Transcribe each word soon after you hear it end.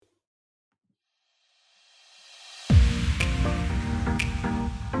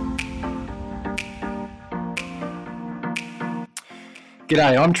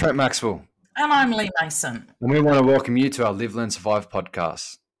G'day, I'm Trent Maxwell, And I'm Lee Mason. and we want to welcome you to our Live, Learn, Survive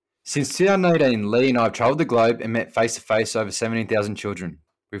podcast. Since 2018, Lee and I have travelled the globe and met face-to-face over 17,000 children.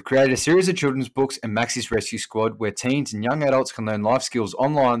 We've created a series of children's books and Maxie's Rescue Squad where teens and young adults can learn life skills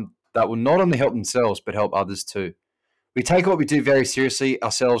online that will not only help themselves but help others too. We take what we do very seriously,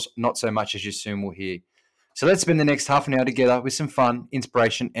 ourselves not so much, as you soon will hear. So let's spend the next half an hour together with some fun,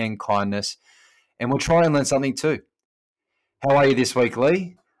 inspiration and kindness, and we'll try and learn something too. How are you this week,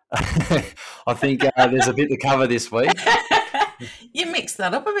 Lee? I think there's a bit to cover this week. You mixed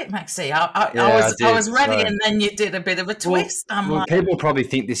that up a bit, Maxie. I was ready, and then you did a bit of a twist. People probably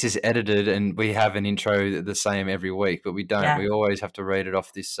think this is edited and we have an intro the same every week, but we don't. Yeah. We always have to read it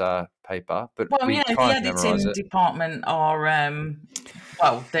off this paper. But the editing department are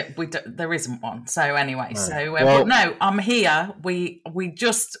there isn't one. So anyway, no. I'm here. We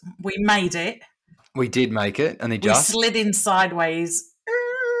made it. We did make it, and we slid in sideways.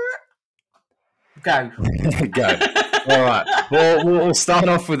 Go. Go. All right. Well, we'll start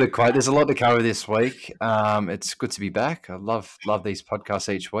off with a quote. There's a lot to cover this week. It's good to be back. I love these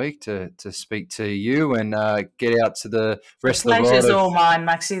podcasts each week to speak to you and get out to the rest of the world. The pleasure's all mine,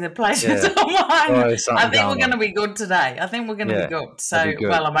 Maxie. The pleasure's all mine. I think we're going to be good today. I think we're going to be good. So,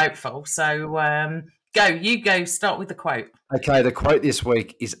 well, I'm hopeful. So, go. Start with the quote. Okay, the quote this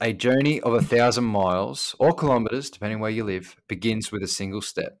week is: "A journey of 1,000 miles or kilometres, depending where you live, begins with a single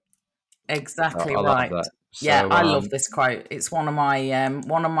step." Exactly right. Love that. So, I love this quote. It's one of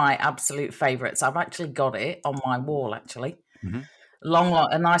my absolute favourites. I've actually got it on my wall. Actually,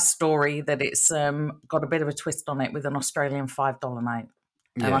 a nice story that it's got a bit of a twist on it with an Australian $5 note,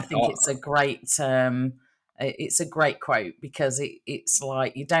 and I think it's a great. It's a great quote because it's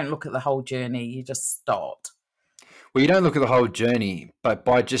like you don't look at the whole journey, you just start. Well, you don't look at the whole journey, but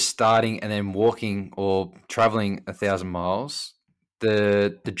by just starting and then walking or traveling 1,000 miles,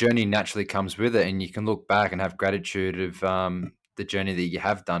 the journey naturally comes with it, and you can look back and have gratitude of the journey that you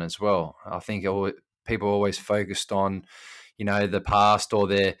have done as well. I think people are always focused on, the past, or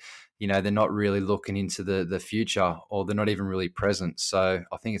they're not really looking into the future, or they're not even really present. So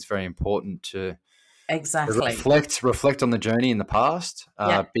I think it's very important to reflect on the journey in the past,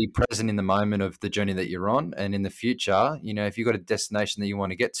 be present in the moment of the journey that you're on, and in the future, if you've got a destination that you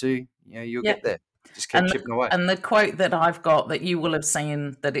want to get to, you'll get there. Just keep chipping away. And the quote that I've got that you will have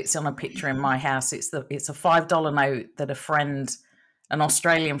seen, that it's on a picture in my house, it's a $5 note that an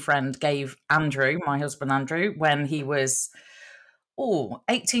Australian friend gave Andrew, my husband Andrew, when he was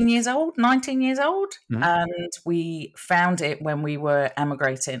 18 years old, 19 years old. Mm-hmm. And we found it when we were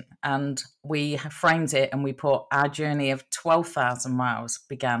emigrating, and we framed it and we put our journey of 12,000 miles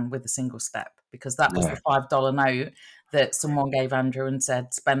began with a single step, because that was the $5 note that someone gave Andrew and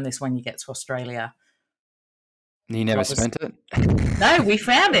said, spend this when you get to Australia. You never spent it? No, we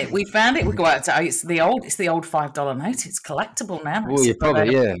found it. We go out to it's the old $5 note. It's collectible now. Well, you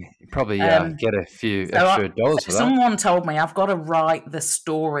probably get a few extra dollars for that. Someone told me I've got to write the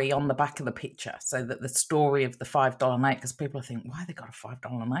story on the back of the picture, so that the story of the $5 note, because people think, why they got a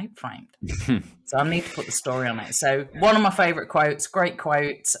 $5 note framed? So I need to put the story on it. So one of my favourite quotes, great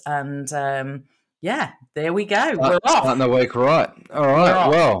quote, and there we go. We're off. Starting the week right. All right.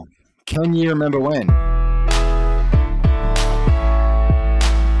 Well, can you remember when?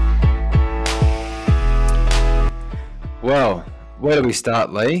 Well, where do we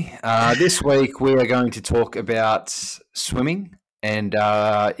start, Lee? This week we are going to talk about swimming, and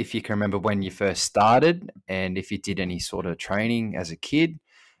if you can remember when you first started, and if you did any sort of training as a kid,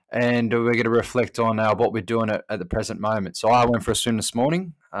 and we're going to reflect on what we're doing at the present moment. So I went for a swim this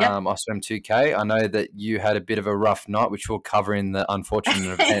morning. I swam 2K. I know that you had a bit of a rough night, which we'll cover in the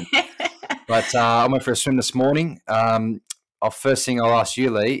unfortunate event. But I went for a swim this morning. First thing I'll ask you,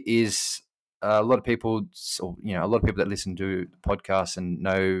 Lee, is a lot of people that listen to the podcast and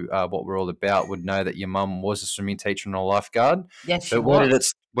know what we're all about would know that your mum was a swimming teacher and a lifeguard. Yes, she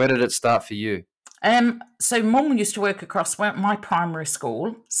was. Where did it start for you? So mum used to work across my primary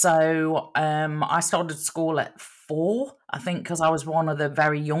school. So I started school at 4, I think, because I was one of the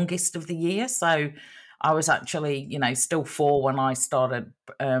very youngest of the year. So I was actually, still 4 when I started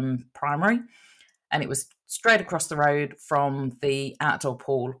primary, and it was straight across the road from the outdoor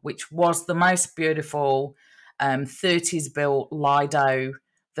pool, which was the most beautiful 30s built Lido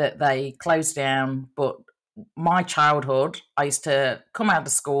that they closed down. But my childhood, I used to come out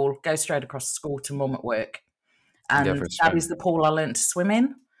of school, go straight across the school to mum at work. And that is the pool I learned to swim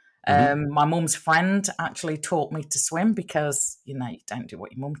in. My mum's friend actually taught me to swim because, you don't do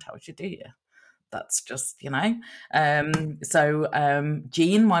what your mum tells you, do you? that's just, Jean,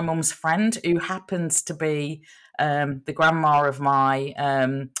 my mum's friend, who happens to be the grandma of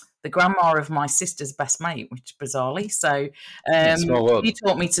my sister's best mate, which bizarrely. So Small world. she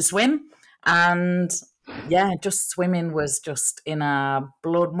taught me to swim, and yeah, just swimming was just in our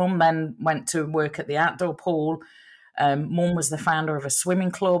blood. Mum then went to work at the outdoor pool. Mum was the founder of a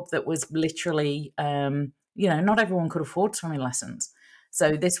swimming club that was literally, not everyone could afford swimming lessons.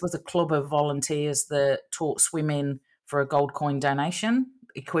 So this was a club of volunteers that taught swimming for a gold coin donation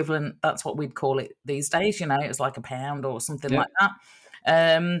equivalent. That's what we'd call it these days. It was like £1 or something like that.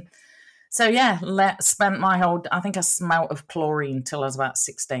 So yeah, spent my whole. I think I smelt of chlorine till I was about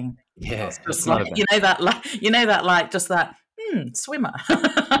 16. Yeah, just like just that swimmer,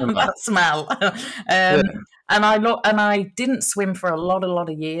 that smell. And I didn't swim for a lot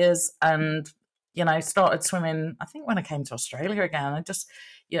of years, and started swimming. I think when I came to Australia again,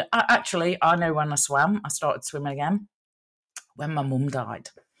 I know when I swam. I started swimming again when my mum died,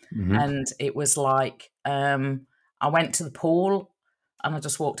 and it was like I went to the pool. And I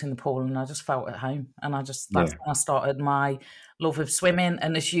just walked in the pool and I just felt at home. And that's when I started my love of swimming.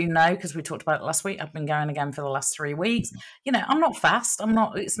 And as you know, because we talked about it last week, I've been going again for the last 3 weeks. I'm not fast.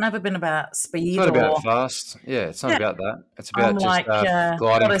 It's never been about speed. It's not about fast. Yeah, it's not about that. It's about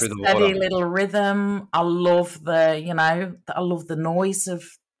gliding through the water. Steady little rhythm. I love the noise of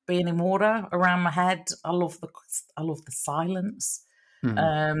being in water around my head. I love the silence.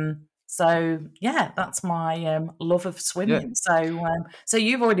 So yeah, that's my love of swimming. Yeah. So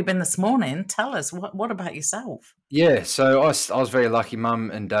you've already been this morning. Tell us what about yourself? Yeah, so I was very lucky.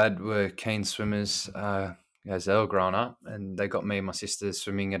 Mum and Dad were keen swimmers as they were growing up, and they got me and my sister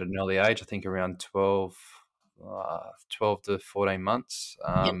swimming at an early age. I think around 12 to 14 months.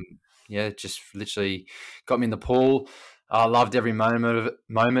 Just literally got me in the pool. I loved every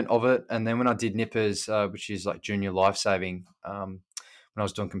moment of it. And then when I did Nippers, which is like junior lifesaving. When I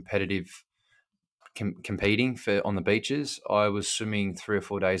was doing competitive competing on the beaches, I was swimming 3 or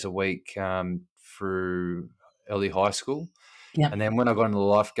 4 days a week through early high school. Yep. And then when I got into the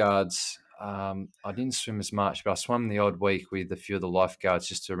lifeguards, I didn't swim as much, but I swam the odd week with a few of the lifeguards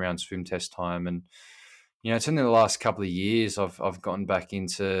just around swim test time. And, it's only the last couple of years I've gotten back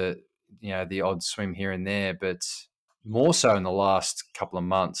into, the odd swim here and there, but more so in the last couple of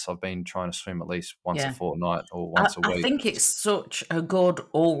months, I've been trying to swim at least once a fortnight or once a week. I think it's such a good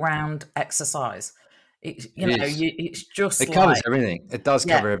all-round exercise. It's just it covers everything. It does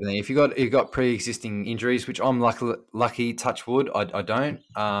cover everything. If you've got pre-existing injuries, which I'm lucky, touch wood, I don't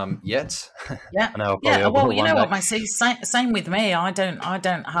yet. Yeah, I know. Well, you know what, same with me. I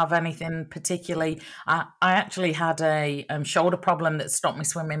don't have anything particularly. I actually had a shoulder problem that stopped me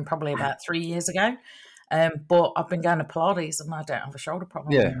swimming probably about 3 years ago. But I've been going to Pilates and I don't have a shoulder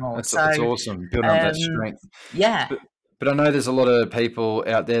problem anymore. That's awesome. Building up that strength. Yeah. But I know there's a lot of people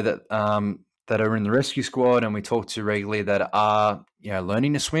out there that are in the rescue squad and we talk to regularly that are,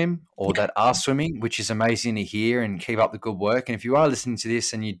 learning to swim or that are swimming, which is amazing to hear, and keep up the good work. And if you are listening to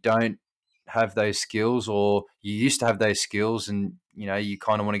this and you don't have those skills, or you used to have those skills and, you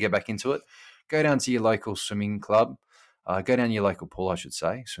kind of want to get back into it, go down to your local swimming club. Go down to your local pool, I should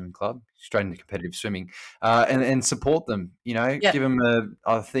say, swimming club, straight into competitive swimming, and support them. Give them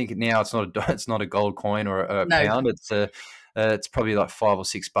I think now it's not a gold coin or a pound. It's probably like $5 or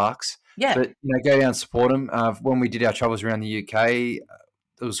 $6. Yeah. But go down and support them. When we did our travels around the UK, it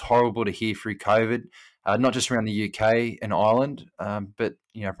was horrible to hear through COVID. Not just around the UK and Ireland, but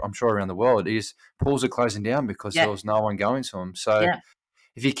I'm sure around the world, pools are closing down because there was no one going to them. So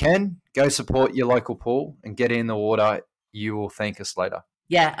if you can, go support your local pool and get in the water. You will thank us later.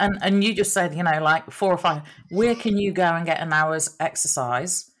 Yeah, and you just said, like 4 or 5. Where can you go and get an hour's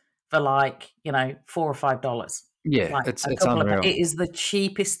exercise for $4 or $5? Yeah, it's unreal. It is the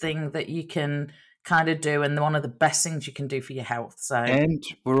cheapest thing that you can kind of do, and one of the best things you can do for your health. So, and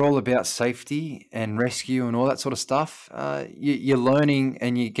we're all about safety and rescue and all that sort of stuff. You're learning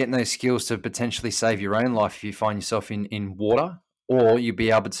and you're getting those skills to potentially save your own life if you find yourself in water. Or you'll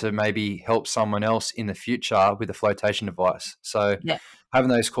be able to maybe help someone else in the future with a flotation device. So having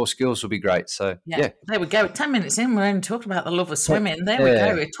those core skills will be great. So there we go. 10 minutes in, we're only talking about the love of swimming. There we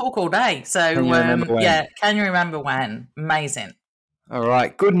go. We talk all day. So can you remember when? Amazing. All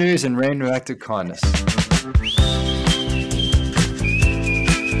right. Good news and random act of kindness.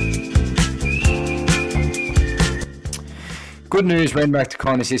 Good news, random act of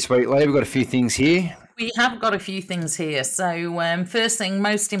kindness this week, Lee. We've got a few things here. We have got a few things here. So first thing,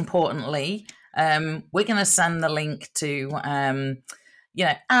 most importantly, we're going to send the link to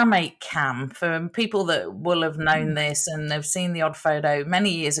our mate Cam, for people that will have known this and have seen the odd photo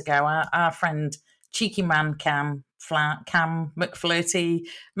many years ago, our friend Cheeky Man Cam, Cam McFlirty,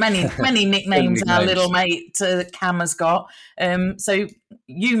 many Good nicknames our little nicknames. mate Cam has got. So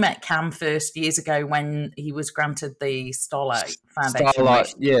you met Cam first years ago when he was granted the Starlight Foundation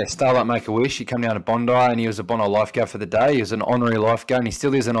wish. Starlight Make-A-Wish. He came down to Bondi and he was a Bondi lifeguard for the day. He was an honorary lifeguard and he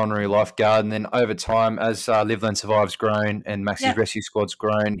still is an honorary lifeguard. And then over time, as Live Learn Survive's grown and Maxi's Rescue Squad's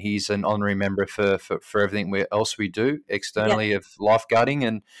grown, he's an honorary member for everything else we do externally of lifeguarding.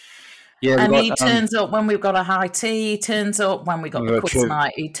 And he turns up when we've got a high tea. He turns up when we've got the quiz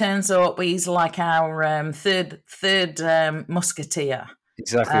night. He turns up. He's like our third musketeer.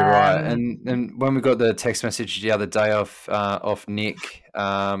 Exactly right. And when we got the text message the other day off Nick,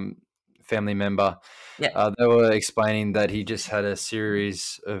 family member, they were explaining that he just had a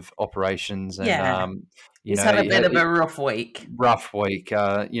series of operations and he's had a bit of a rough week. We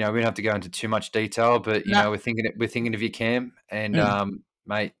don't have to go into too much detail, but we're thinking of you, Cam, and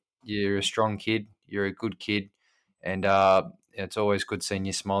mate, you're a strong kid, you're a good kid, and it's always good seeing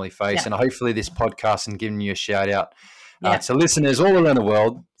your smiley face. And hopefully this podcast and giving you a shout out to listeners all around the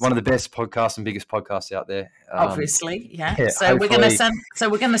world, one of the best podcasts and biggest podcasts out there. Obviously, So we're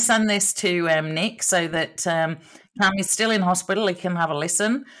going to send this to Nick so that Cam is still in hospital. He can have a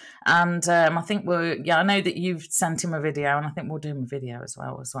listen. And I think I know that you've sent him a video, and I think we'll do him a video as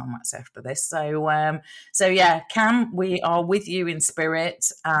well, Max, after this. So Cam, we are with you in spirit,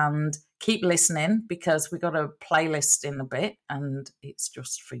 and keep listening because we got a playlist in a bit, and it's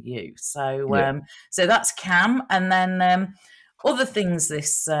just for you. So so that's Cam, and then other things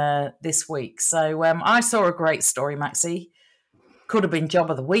this week. So I saw a great story, Maxie. Could have been job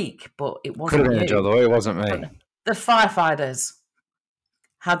of the week, but it wasn't. Could have been a job of the week. It wasn't me. But the firefighters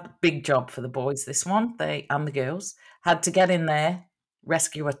had a big job for the boys. This one, they and the girls had to get in there,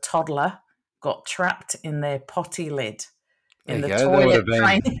 rescue a toddler, got trapped in their potty lid in the toilet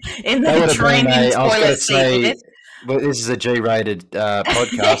toilet seat. Well, this is a G-rated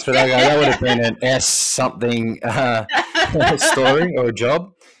podcast, but that would have been an S something story or a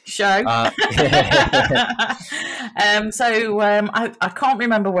job show. I can't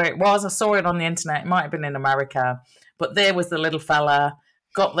remember where it was. I saw it on the internet. It might have been in America, but there was the little fella,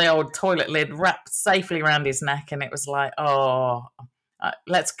 got the old toilet lid wrapped safely around his neck, and it was like,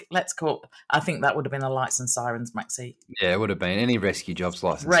 let's call. I think that would have been a lights and sirens, Maxie. Yeah, it would have been any rescue jobs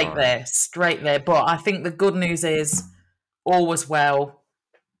lights and sirens. Straight there. But I think the good news is all was well.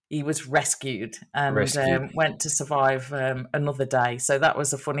 He was rescued and went to survive another day. So that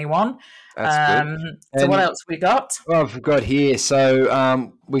was a funny one. That's good. So what else we got? Well, I've got here.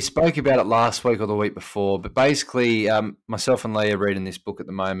 So we spoke about it last week or the week before, but basically myself and Leah are reading this book at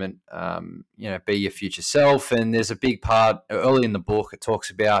the moment, Be Your Future Self. And there's a big part early in the book. It talks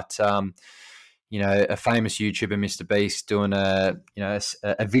about, a famous YouTuber, Mr. Beast, doing a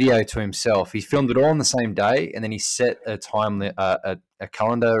video to himself. He filmed it all on the same day, and then he set a a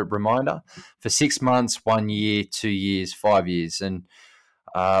calendar reminder for 6 months, 1 year, 2 years, 5 years. And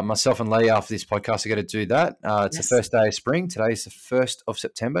myself and Lee, after this podcast, are going to do that. It's the first day of spring. Today is the 1st of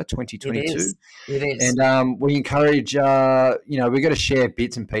September, 2022. It is. And we encourage, we're going to share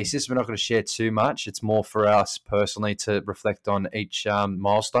bits and pieces. We're not going to share too much. It's more for us personally to reflect on each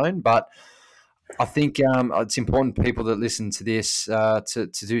milestone. But I think it's important for people that listen to this to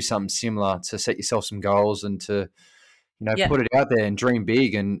do something similar, to set yourself some goals and to put it out there and dream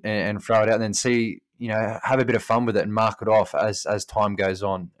big and throw it out and then see, have a bit of fun with it and mark it off as time goes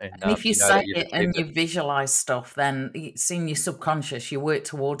on. And if you say it and you visualize stuff, then it's in your subconscious, you work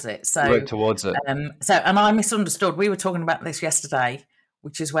towards it. So and I misunderstood. We were talking about this yesterday,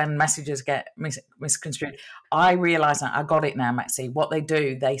 which is when messages get misconstrued. I realize I got it now, Maxie. What they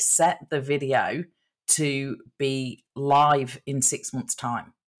do, they set the video to be live in 6 months'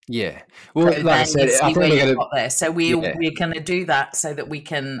 time. Yeah. Well, so like I said, I think we're there. So we're going to do that so that we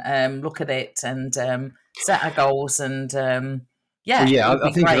can look at it and set our goals and I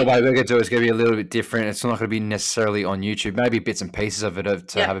think the way we're going to do it is going to be a little bit different. It's not going to be necessarily on YouTube. Maybe bits and pieces of it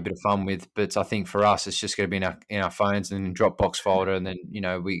to have a bit of fun with. But I think for us, it's just going to be in our phones and in Dropbox folder, and then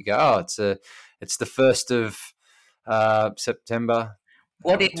we go, it's the 1st of September.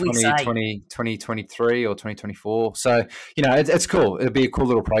 What did we say? 2023 or 2024. So, it's cool. It'll be a cool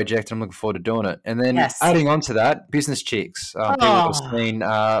little project. I'm looking forward to doing it. And then adding on to that, Business Chicks. People have seen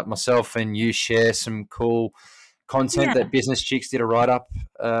myself and you share some cool content that Business Chicks did a write-up.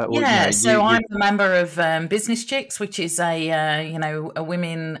 So I'm a member of Business Chicks, which is a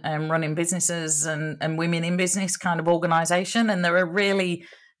women running businesses and women in business kind of organisation. And they're a really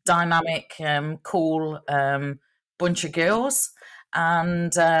dynamic, cool bunch of girls.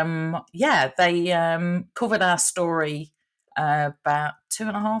 And they covered our story about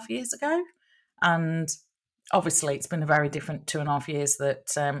 2.5 years ago. And obviously, it's been a very different 2.5 years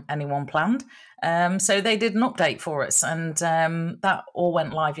that anyone planned. So they did an update for us, and that all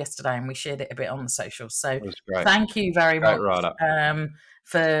went live yesterday, and we shared it a bit on the socials. So It was great. thank you very Great much write-up.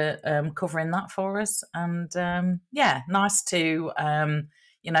 for covering that for us. And nice to,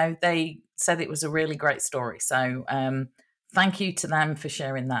 they said it was a really great story. So thank you to them for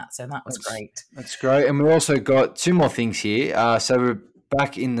sharing that. So that was great. That's great. And we also got two more things here. So we're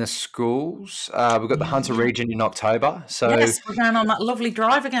back in the schools. We've got the Hunter region in October. So yes, we're going on that lovely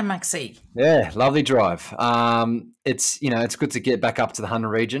drive again, Maxie. Yeah, lovely drive. It's good to get back up to the Hunter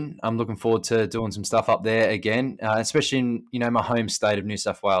region. I'm looking forward to doing some stuff up there again, especially in my home state of New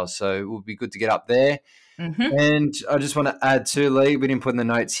South Wales. So it will be good to get up there. Mm-hmm. And I just want to add too, Lee, we didn't put in the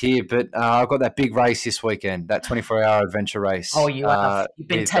notes here, but I've got that big race this weekend, that 24-hour adventure race. Oh, you have. You've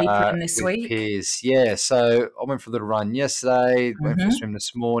been tapering this with week? Piers. Yeah, so I went for a little run yesterday, went for a swim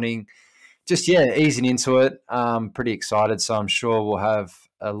this morning. Just, easing into it. Pretty excited, so I'm sure we'll have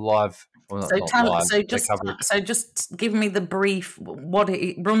a live... Well, just give me the brief. What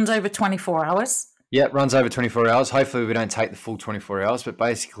it runs over 24 hours? Yeah, it runs over 24 hours. Hopefully we don't take the full 24 hours, but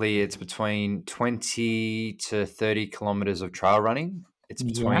basically it's between 20 to 30 kilometres of trail running. It's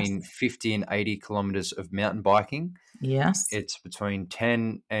between 50 and 80 kilometres of mountain biking. Yes. It's between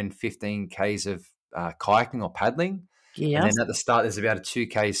 10 and 15 Ks of kayaking or paddling. Yes. And then at the start, there's about a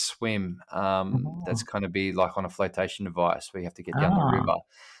 2K swim that's going to be like on a flotation device where you have to get down the river.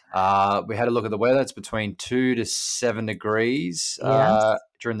 We had a look at the weather. It's between 2 to 7 degrees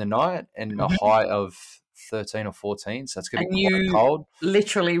during the night and a high of 13 or 14. So it's going to be quite cold.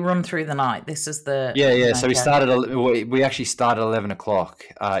 Literally run through the night. This is the... Yeah. So we actually started at 11 o'clock.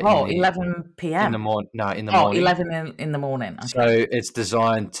 11 p.m. In the morning. No, in the morning. 11 in the morning. Okay. So it's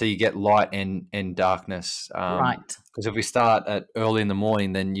designed to get light and darkness. Right. Because if we start at early in the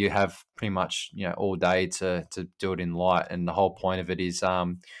morning, then you have pretty much all day to do it in light. And the whole point of it is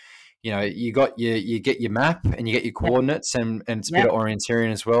you get your map and you get your coordinates and it's a bit of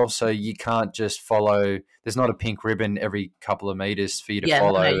orienteering as well. So you can't just follow. There's not a pink ribbon every couple of meters for you to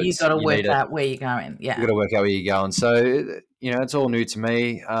follow. No, you've got to work out where you're going. Yeah, you've got to work out where you're going. So it's all new to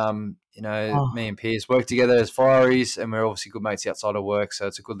me. Me and Piers work together as fireys, and we're obviously good mates outside of work. So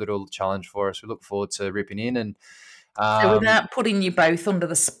it's a good little challenge for us. We look forward to ripping in and. So without putting you both under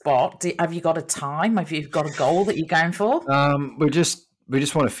the spot, have you got a time? Have you got a goal that you're going for? We just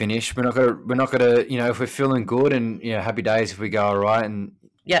want to finish. We're not gonna if we're feeling good and happy days if we go all right. And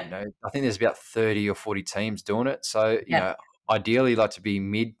I think there's about 30 or 40 teams doing it. So ideally like to be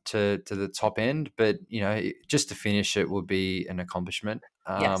mid to the top end, but just to finish it would be an accomplishment.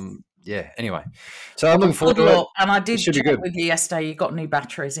 Anyway, so I'm looking forward to it. And I did check with you yesterday. You got new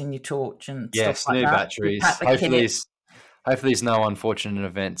batteries in your torch and stuff like new that. Batteries. Hopefully there's no unfortunate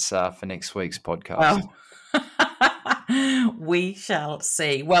events for next week's podcast. Well, we shall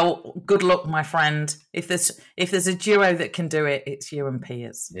see. Well, good luck, my friend. If there's a duo that can do it, it's you and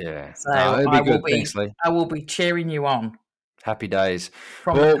Piers. Yeah. So Thanks, Lee. I will be cheering you on. Happy days.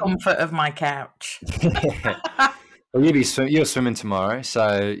 From the comfort of my couch. Well, you're swimming tomorrow,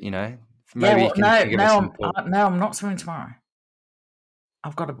 so maybe you can give us some thought. No, I'm not swimming tomorrow.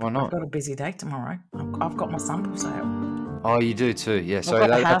 I've got a busy day tomorrow. I've got my samples out. Oh, you do too. Yeah. So I've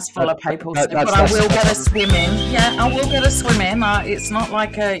got a house full of people, but I will get a swim in. Yeah, I will get a swim in. It's not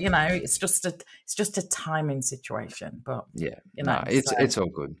like it's just a timing situation. But it's all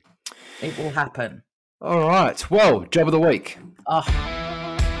good. It will happen. All right. Well, job of the week.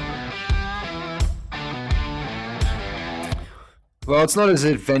 Well, it's not as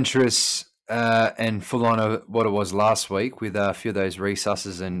adventurous and full on of what it was last week with a few of those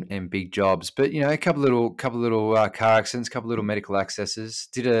resusces and big jobs, but a couple little car accidents, couple little medical accesses.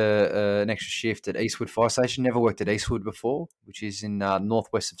 Did an extra shift at Eastwood Fire Station. Never worked at Eastwood before, which is in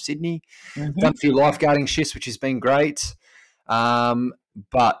northwest of Sydney. Mm-hmm. Done a few lifeguarding shifts, which has been great.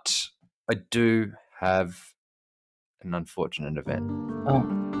 But I do have an unfortunate event.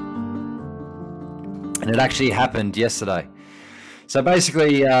 And it actually happened yesterday. So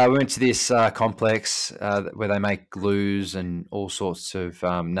basically, we went to this complex where they make glues and all sorts of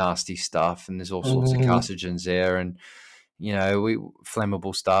nasty stuff, and there's all sorts of carcinogens there, and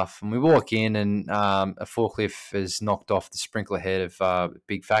flammable stuff. And we walk in, and a forklift has knocked off the sprinkler head of a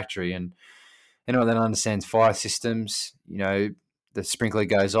big factory, and anyone that understands fire systems, the sprinkler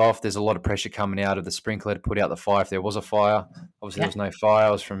goes off. There's a lot of pressure coming out of the sprinkler to put out the fire if there was a fire. Obviously, there was no fire.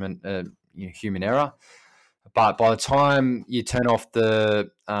 It was from a human error. But by the time you turn off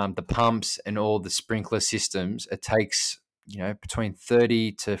the pumps and all the sprinkler systems, it takes between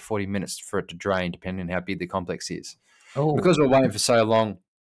 30 to 40 minutes for it to drain, depending on how big the complex is. Oh, Because we're waiting for so long,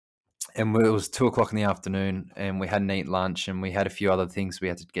 and it was 2:00 in the afternoon, and we hadn't eaten lunch, and we had a few other things we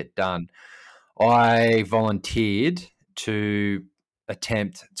had to get done, I volunteered to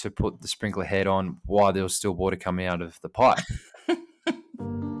attempt to put the sprinkler head on while there was still water coming out of the pipe.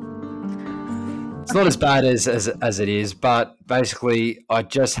 It's not as bad as it is, but basically I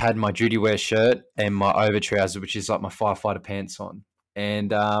just had my duty wear shirt and my over trousers, which is like my firefighter pants on.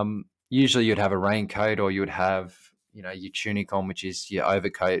 And usually you'd have a raincoat, or you would have, your tunic on, which is your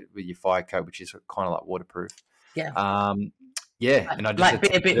overcoat with your fire coat, which is kind of like waterproof. yeah. And I just Like be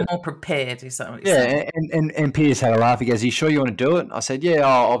a bit more prepared, is that what you're yeah, saying? and Piers had a laugh. He goes, "Are you sure you want to do it?" I said, "Yeah,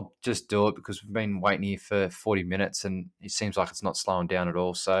 I'll just do it because we've been waiting here for 40 minutes, and it seems like it's not slowing down at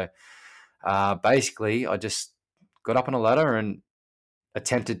all." So basically, I just got up on a ladder and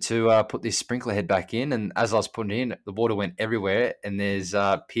attempted to put this sprinkler head back in. And as I was putting it in, the water went everywhere. And there's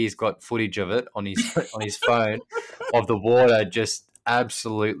Piers got footage of it on his phone of the water just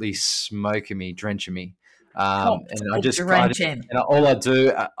absolutely smoking me, drenching me. And I just all I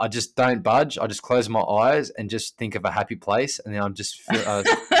do, I just don't budge. I just close my eyes and just think of a happy place, and then I'm just feel.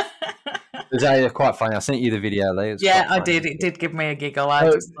 It was quite funny. I sent you the video, Lee. Yeah, I did. It did give me a giggle. I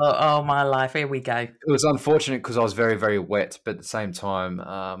just thought, oh, my life, here we go. It was unfortunate because I was very, very wet, but at the same time,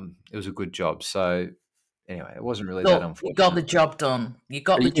 it was a good job. So anyway, it wasn't really that unfortunate. You got the job done. You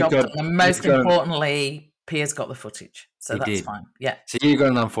got the job done. And most importantly, Piers got the footage. So that's fine. Yeah. So you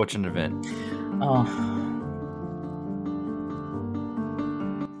got an unfortunate event. Oh.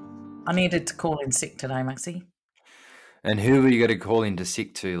 I needed to call in sick today, Maxie. And who were you going to call in to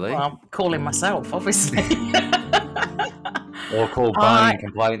sick to, Lee? Well, I'm calling myself, obviously. Or call Barney in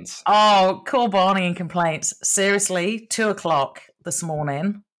complaints. Oh, call Barney in complaints. Seriously, 2:00 this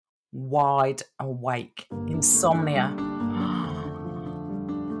morning, wide awake, insomnia.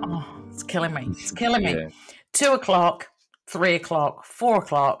 Oh, it's killing me. It's killing me. 2:00, 3:00,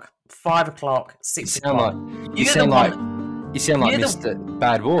 4:00, 5:00, 6:00. You sound like Mr.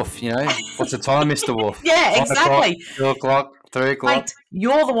 Bad Wolf, What's the time, Mr. Wolf? Yeah, exactly. 2:00, 3:00. Mate,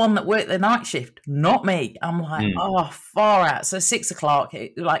 you're the one that worked the night shift, not me. I'm like, far out. So 6:00,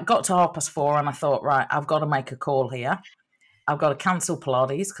 it got to 4:30, and I thought, right, I've got to make a call here. I've got to cancel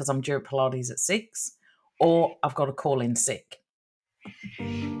Pilates because I'm due at Pilates at 6, or I've got to call in sick.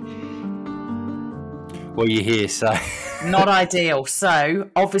 Well, you're here, so not ideal.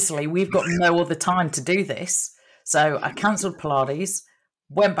 So obviously we've got no other time to do this. So I cancelled Pilates,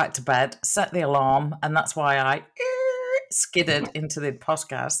 went back to bed, set the alarm, and that's why I skidded into the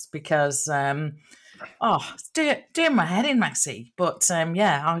podcast because, it's doing my head in, Maxie. But,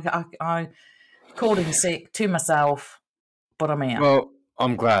 I called in sick to myself, but I'm here. Well,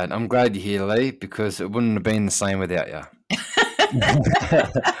 I'm glad. I'm glad you're here, Lee, because it wouldn't have been the same without you.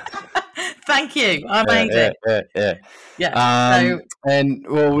 Thank you. I made it. Yeah.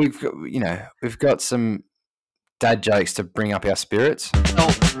 We've got some dad jokes to bring up our spirits.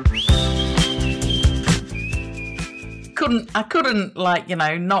 I couldn't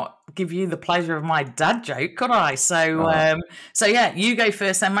not give you the pleasure of my dad joke, could I? So you go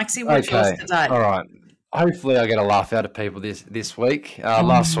first then, Maxie. What's yours today? All right. Hopefully I get a laugh out of people this week.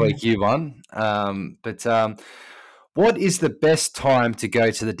 Last week you won. What is the best time to go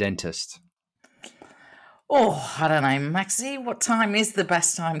to the dentist? Oh, I don't know, Maxie. What time is the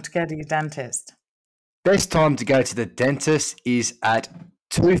best time to go to your dentist? Best time to go to the dentist is at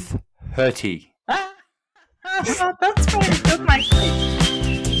 2:30. That's very good, Maxie.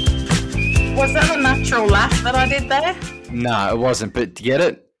 Was that a natural laugh that I did there? No, it wasn't. But do you get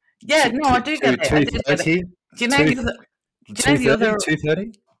it? Yeah, no, I do get it. 2:30. Do you know the other?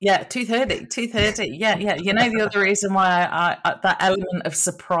 2:30. Yeah, 2:30. 2:30. Yeah. You know the other reason why I that element of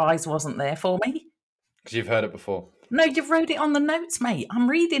surprise wasn't there for me? Because you've heard it before. No, you've wrote it on the notes, mate. I'm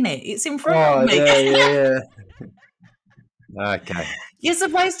reading it. It's in front of me. Yeah. Okay. You're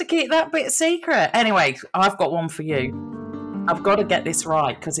supposed to keep that bit secret. Anyway, I've got one for you. I've got to get this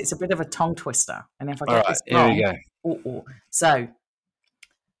right because it's a bit of a tongue twister. And if I get this wrong... Here we go. So,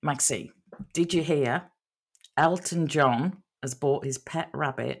 Maxie, did you hear Elton John has bought his pet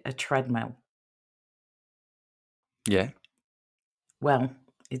rabbit a treadmill? Yeah. Well,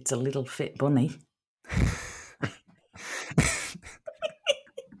 it's a little fit bunny.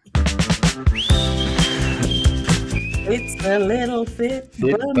 It's a little fit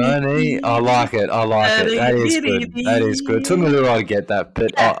bunny. I like it. That is good. Took me a little while to get that,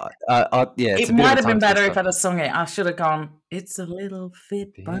 but it might have been better if I'd have sung it. I should have gone, it's a little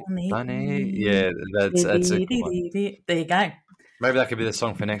fit bunny. Yeah, that's a good one. There you go. Maybe that could be the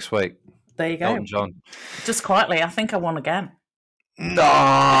song for next week. There you go. Elton John. Just quietly, I think I won again. No,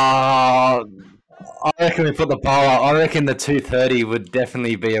 I reckon we put the poll up. I reckon the 230 would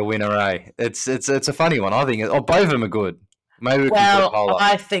definitely be a winner, eh? It's a funny one. I think both of them are good. Maybe we can put a poll up.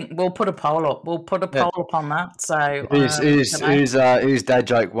 I think we'll put a poll up. We'll put a poll up on that. So who's dad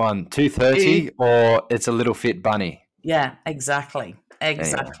joke one? 230 or it's a little fit bunny? Yeah, exactly.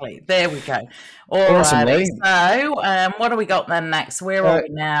 There we go. All right. So, what do we got then next? Where are we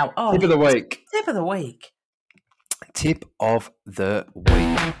now? Oh, tip of the week. Tip of the week. Tip of the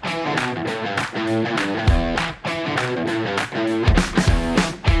week.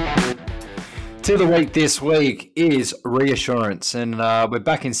 Tip of the week this week is reassurance, and we're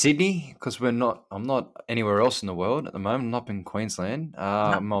back in Sydney because I'm not anywhere else in the world at the moment. I'm up in Queensland,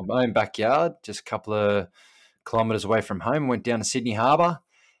 my own backyard, just a couple of kilometres away from home. Went down to Sydney Harbour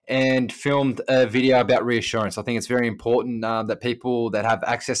and filmed a video about reassurance. I think it's very important that people that have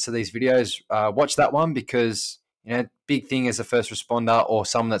access to these videos watch that one, because big thing as a first responder or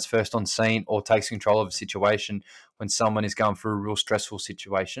someone that's first on scene or takes control of a situation when someone is going through a real stressful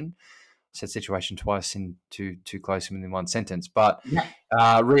situation. I said situation twice in too close in one sentence, but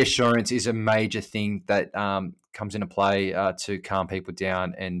reassurance is a major thing that comes into play to calm people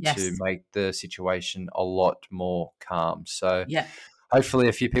down and to make the situation a lot more calm. So hopefully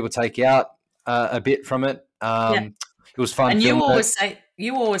a few people take out a bit from it. It was fun. And you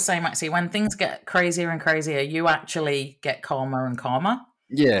always say, Maxie, when things get crazier and crazier, you actually get calmer and calmer.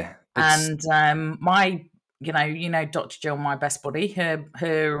 Yeah. And my, Dr. Jill, my best buddy, her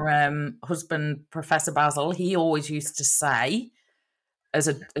husband, Professor Basil, he always used to say, as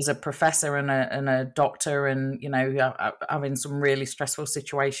a professor and a doctor, and having some really stressful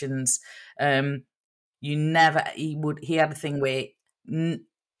situations, he had a thing where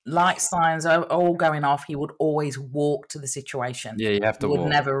light signs are all going off, he would always walk to the situation. Yeah, you have to walk. He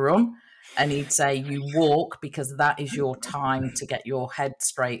would never run. And he'd say, you walk because that is your time to get your head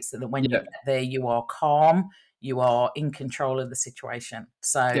straight, so that when you get there, you are calm, you are in control of the situation.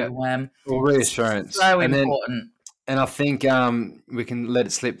 So, reassurance. So important. And I think we can let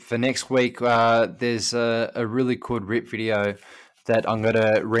it slip for next week. There's a really cool RIP video that I'm going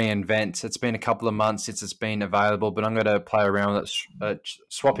to reinvent. It's been a couple of months since it's been available, but I'm going to play around with it,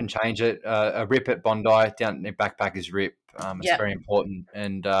 swap and change it. A RIP at Bondi, down in Backpackers RIP. It's very important.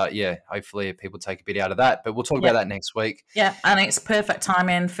 And hopefully people take a bit out of that. But we'll talk about that next week. Yeah, and it's perfect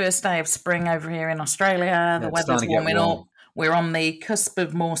timing. First day of spring over here in Australia. The weather's warming up. We're on the cusp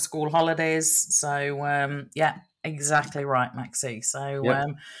of more school holidays. So, exactly right, Maxie. So,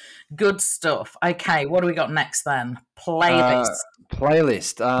 good stuff. Okay, what do we got next then? Playlist.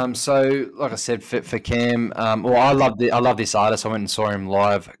 So, like I said, for Cam, I love this artist. I went and saw him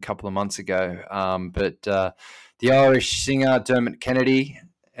live a couple of months ago. But the Irish singer Dermot Kennedy,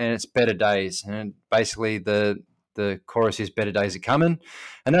 and it's Better Days, and basically the chorus is Better Days Are Coming,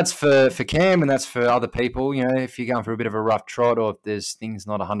 and that's for Cam, and that's for other people. If you're going for a bit of a rough trot, or if there's things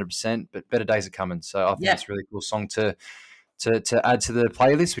not 100%, but Better Days Are Coming. So I think it's a really cool song to add to the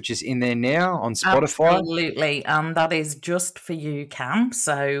playlist, which is in there now on Spotify. Absolutely, and that is just for you, Cam.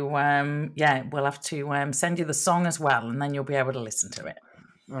 So we'll have to send you the song as well, and then you'll be able to listen to it.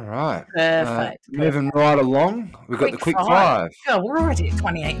 All right. Perfect. Moving right along, we've got the quick five. God, we're already at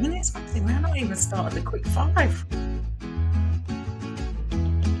 28 minutes, Maxie. We're not even started the quick five.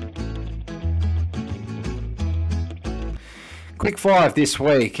 Quick five this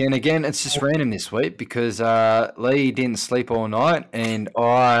week, and again, it's just random this week because Lee didn't sleep all night, and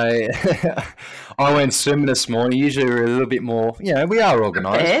I I went swimming this morning. Usually we're a little bit more, we are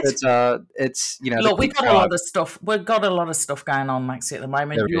organised. But it's look, we've got a lot of stuff. We've got a lot of stuff going on, Maxie, at the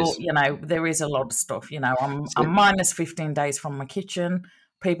moment. There is a lot of stuff. I'm minus 15 days from my kitchen.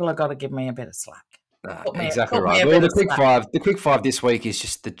 People have got to give me a bit of slack. Exactly right. Well, the quick five this week is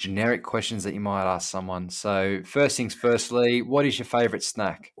just the generic questions that you might ask someone. So first things firstly, what is your favourite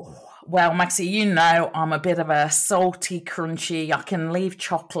snack? Well, Maxie, I'm a bit of a salty, crunchy. I can leave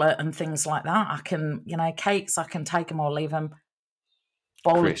chocolate and things like that. I can, cakes, I can take them or leave them.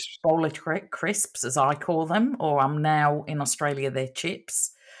 Bowl of crisps, as I call them, or I'm now in Australia, they're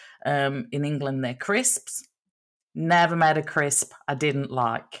chips. In England, they're crisps. Never made a crisp I didn't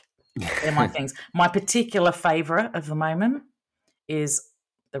like. They're my things. My particular favourite of the moment is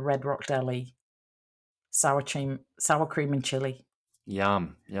the Red Rock Deli sour cream and chili.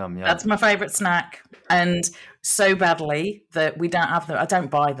 Yum, yum, yum. That's my favourite snack, and so badly that we don't have them. I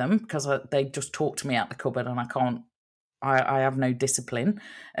don't buy them because they just talk to me out the cupboard, and I can't. I have no discipline.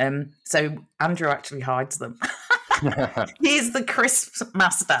 So Andrew actually hides them. He's the crisps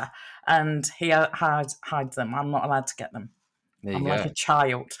master, and he hides them. I'm not allowed to get them. I'm like a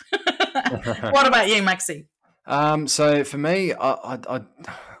child. What about you, Maxi? So for me,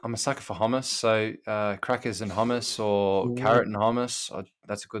 I'm a sucker for hummus. So crackers and hummus, or Ooh, carrot and hummus.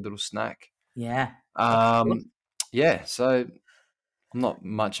 That's a good little snack. yeah, that's good. Um, yeah. So I'm not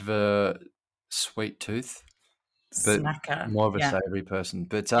much of a sweet tooth, but Snacker. more of a Yeah, savory person.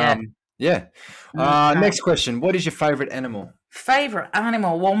 But yeah. yeah. Okay. Next question: what is your favorite animal? Favorite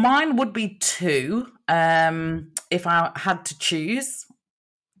animal? Well, mine would be two. If I had to choose,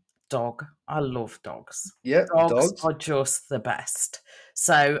 dog. I love dogs. Yep, Dogs dogs. are just the best.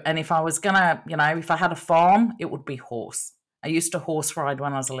 So, and if I was gonna, if I had a farm, it would be horse. I used to horse ride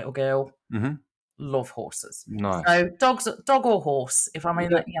when I was a little girl. Mm-hmm. Love horses. Nice. So, dog or horse. If I mean,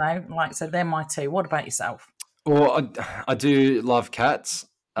 Yeah. like so, they're my two. What about yourself? Well, I do love cats.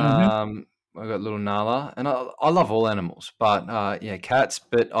 Hmm. I've got little Nala, and I love all animals, but yeah, cats.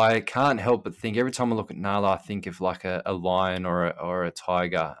 But I can't help but think every time I look at Nala, I think of like a lion or a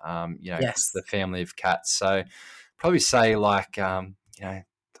tiger. Because Yes. the family of cats. So probably say like I'd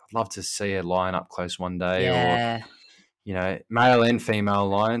love to see a lion up close one day, or Yeah. male and female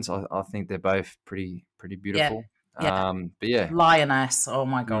lions. I think they're both pretty Yeah. beautiful. Yeah. But yeah. Lioness. Oh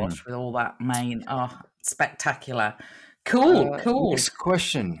my gosh, Mm. with all that mane. Oh, spectacular. Cool. Cool. Next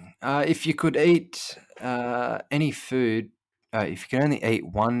question. If you could eat any food, if you could only eat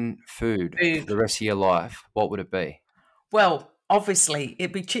one food for Food. the rest of your life, what would it be? Well, obviously,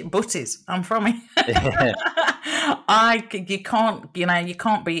 it'd be chip butties. I'm from it. Yeah. You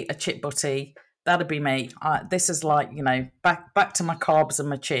can't beat a chip butty. That'd be me. This is like, back to my carbs and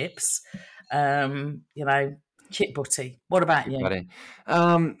my chips. Um, you know, chip butty. What about Good you? buddy.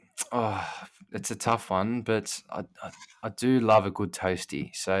 Um, oh, it's a tough one, but I do love a good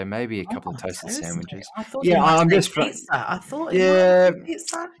toasty. So maybe a couple of Oh, toasted toasty. sandwiches. I thought you Yeah, might I'm say just pizza. I thought it might yeah. be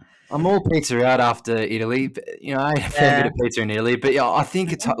pizza. I'm all pizza out after Italy. But, I ate a fair bit Yeah, of pizza in Italy, but yeah, I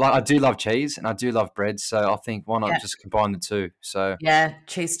think it's like I do love cheese and I do love bread, so I think why not yeah. just combine the two? So Yeah,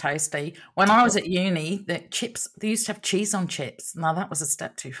 cheese toasty. When I was at uni, they used to have cheese on chips. Now that was a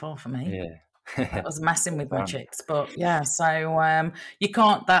step too far for me. yeah, That was messing well with my done. chips. But yeah, so you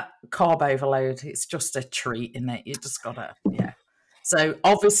can't that carb overload. It's just a treat, in it? You just gotta So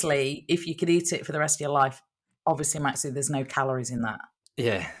obviously, if you could eat it for the rest of your life, obviously, Maxi, there's no calories in that.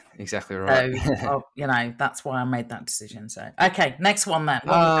 Yeah, exactly right. So that's why I made that decision. So okay, next one then.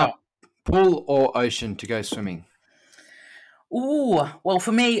 What we uh, got? Pool or ocean to go swimming? Ooh, well,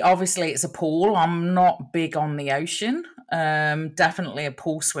 for me, obviously, it's a pool. I'm not big on the ocean. Definitely a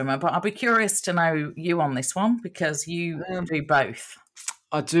pool swimmer, but I'll be curious to know you on this one because you Um, do both.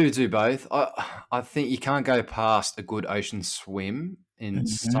 I do both. I think you can't go past a good ocean swim in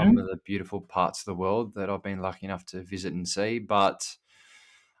some of Hmm. the beautiful parts of the world that I've been lucky enough to visit and see. But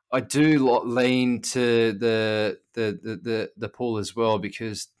I do lean to the pool as well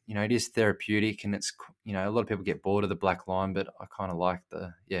because it is therapeutic and it's a lot of people get bored of the black line, but I kind of like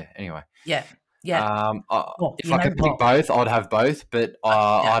the yeah. Anyway, Yeah, yeah. Well, if you I know could pick what? both, I'd have both, but Yeah.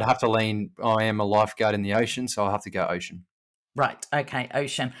 I'd have to lean. I am a lifeguard in the ocean, so I'll have to go ocean. Right. Okay.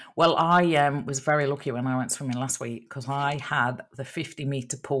 Ocean. Well, I was very lucky when I went swimming last week because I had the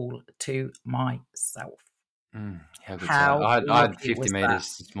 50-meter pool to myself. How good's that? How I had lucky 50 was that?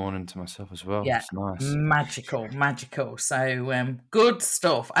 meters this morning to myself as well. Yeah, It's nice. magical, magical. So, good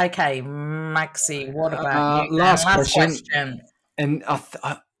stuff. Okay, Maxi, what about you then? Last Last question, question. and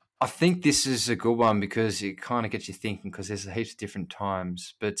I think this is a good one because it kind of gets you thinking because there's heaps of different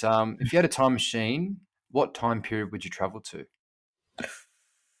times. But if you had a time machine, what time period would you travel to?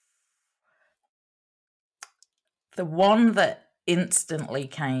 The one that instantly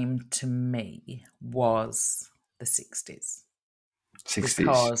came to me was the 60s 60s.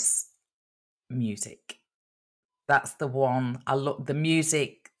 because music. That's the one. I look the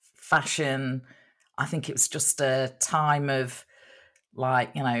music, fashion. I think it was just a time of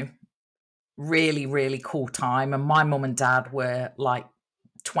like, really, really cool time. And my mum and dad were like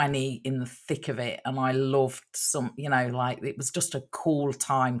 20 in the thick of it. And I loved like it was just a cool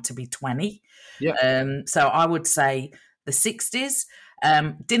time to be 20. Yeah. So I would say the 60s.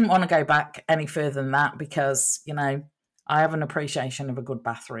 Didn't want to go back any further than that because, I have an appreciation of a good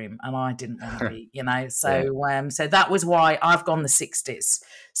bathroom and I didn't want to be, Yeah. so that was why I've gone the 60s.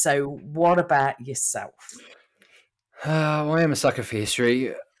 So what about yourself? Well, I am a sucker for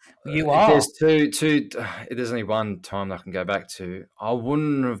history. You If are. there's two, if there's only one time that I can go back to, I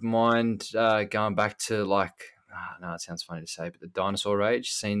wouldn't have mind going back to like, no, it sounds funny to say, but the dinosaur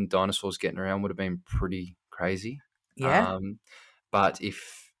age. Seeing dinosaurs getting around would have been pretty crazy. Yeah. Um, but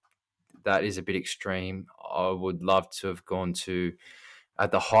if that is a bit extreme, I would love to have gone to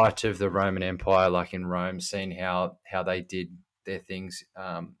at the height of the Roman Empire, like in Rome, seeing how they did their things.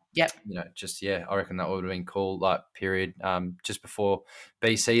 Yep. I reckon that would have been cool. Like period, just before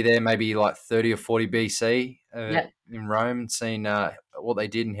BC, there maybe like 30 or 40 BC Yep. in Rome, seeing what they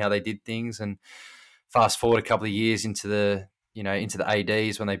did and how they did things, and fast forward a couple of years into the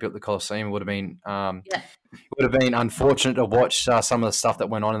ADs when they built the Colosseum. It would have been Yeah. unfortunate to watch some of the stuff that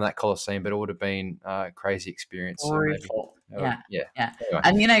went on in that Colosseum, but it would have been a crazy experience. So maybe, Brutal. Yeah. yeah. Yeah.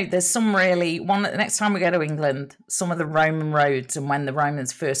 Anyway. And there's some really the next time we go to England, some of the Roman roads and when the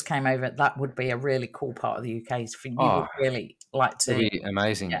Romans first came over, that would be a really cool part of the UK for you would really like to. It'd be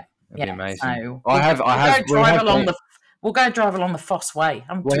amazing. Yeah. It'd be amazing. So we'll go drive along the Foss Way.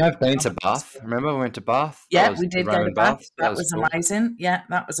 We have been to Bath. Remember, we went to Bath? Yeah, we did go to Bath. That was cool. amazing. Yeah,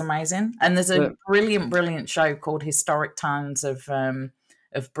 that was amazing. And there's a brilliant show called Historic Towns of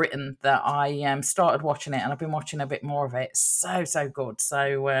Britain that I started watching it, and I've been watching a bit more of it. So good.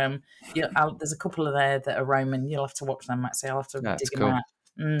 So there's a couple of there that are Roman. You'll have to watch them, Maxie. I'll have to dig them out.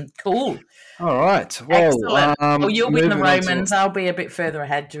 Cool. All right. Well, you'll be in the Romans. I'll be a bit further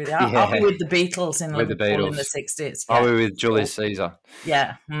ahead with that. I'll be with the Beatles in Liverpool in the 60s. I'll be with Julius Caesar.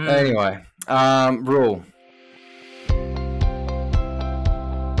 Yeah. Anyway, rule.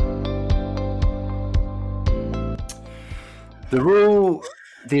 The rule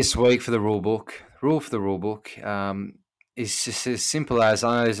this week for the rule book is just as simple as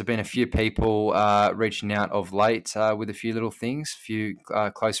I know there's been a few people reaching out of late with a few little things, a few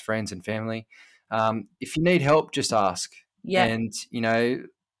close friends and family. If you need help, just ask. Yeah. And,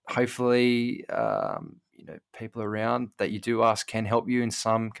 hopefully, people around that you do ask can help you in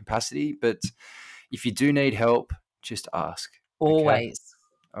some capacity. But if you do need help, just ask. Always.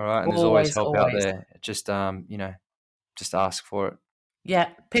 Okay? All right. And there's always help out there. Just, just ask for it. Yeah.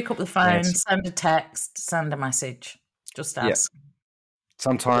 Pick up the phone, send a text, send a message. Just ask. Yeah.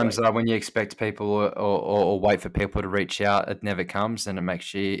 Sometimes when you expect people or wait for people to reach out, it never comes, and it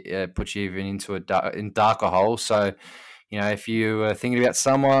makes you puts you even into a darker hole. So, if you are thinking about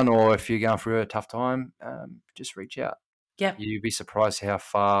someone or if you're going through a tough time, just reach out. Yep. You'd be surprised how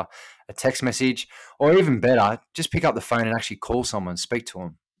far a text message, or even better, just pick up the phone and actually call someone, speak to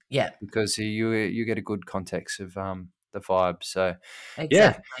them. Yeah. Because you get a good context of the vibe. So, exactly.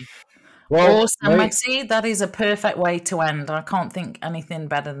 Yeah. Well, awesome, Maxie. That is a perfect way to end. I can't think anything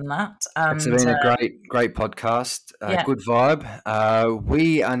better than that. It's been a great podcast. Good vibe.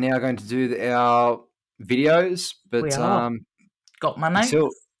 We are now going to do our videos, but got my notes.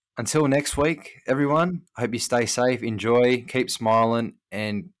 Until next week, everyone. I hope you stay safe, enjoy, keep smiling,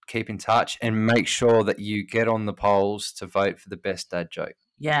 and keep in touch. And make sure that you get on the polls to vote for the best dad joke.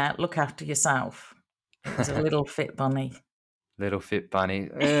 Yeah, look after yourself. It's a little fit bunny. Little fit bunny.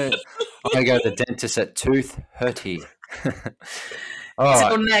 I go to the dentist at tooth hurty.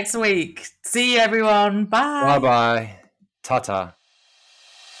 Until next week. See you, everyone. Bye. Bye-bye. Ta-ta.